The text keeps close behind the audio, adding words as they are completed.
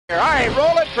All right,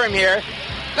 roll it from here.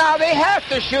 Now they have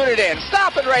to shoot it in.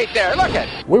 Stop it right there. Look it.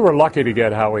 We were lucky to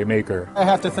get Howie Meeker. I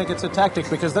have to think it's a tactic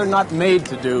because they're not made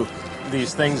to do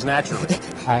these things naturally.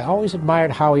 I always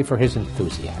admired Howie for his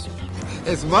enthusiasm.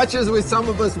 As much as some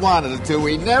of us wanted it to,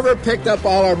 we never picked up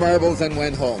all our marbles and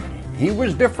went home. He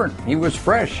was different. He was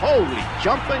fresh. Holy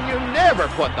jumping, you never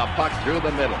put the puck through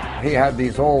the middle. He had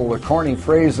these old corny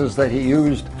phrases that he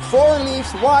used. Four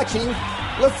Leafs watching.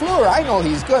 LaFleur, I know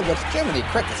he's good, but Jiminy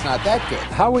Cricket's not that good.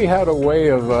 Howie had a way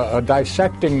of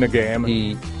dissecting the game.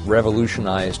 He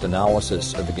revolutionized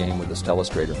analysis of the game with his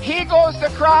telestrator. He goes to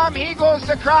Crom, he goes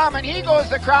to Crom, and he goes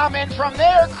to Crom, and from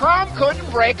there, Crom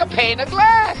couldn't break a pane of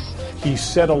glass. He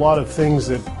said a lot of things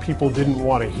that people didn't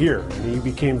want to hear, and he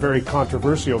became very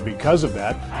controversial because of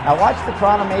that. Now watch the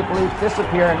Toronto Maple Leafs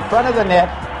disappear in front of the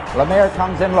net. Lemaire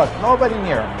comes in, look, nobody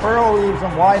near him. Burrow leaves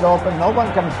him wide open. No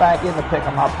one comes back in to pick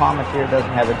him up. Palmetier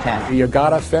doesn't have a chance. You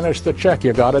got to finish the check.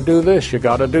 You got to do this. You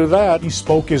got to do that. He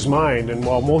spoke his mind, and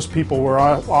while most people were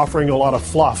offering a lot of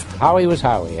fluff, Howie was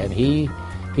Howie, and he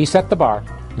set the bar.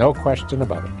 No question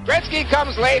about it. Gretzky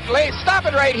comes late. Stop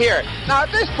it right here. Now,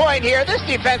 at this point here, this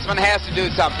defenseman has to do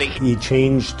something. he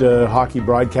changed hockey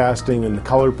broadcasting and the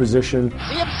color position.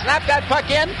 See him snap that puck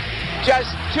in?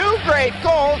 Just two great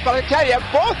goals, but I tell you,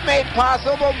 both made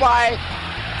possible by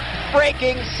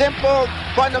breaking simple,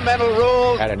 fundamental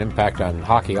rules. Had an impact on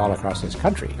hockey all across this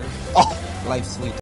country. Oh, life's sweet.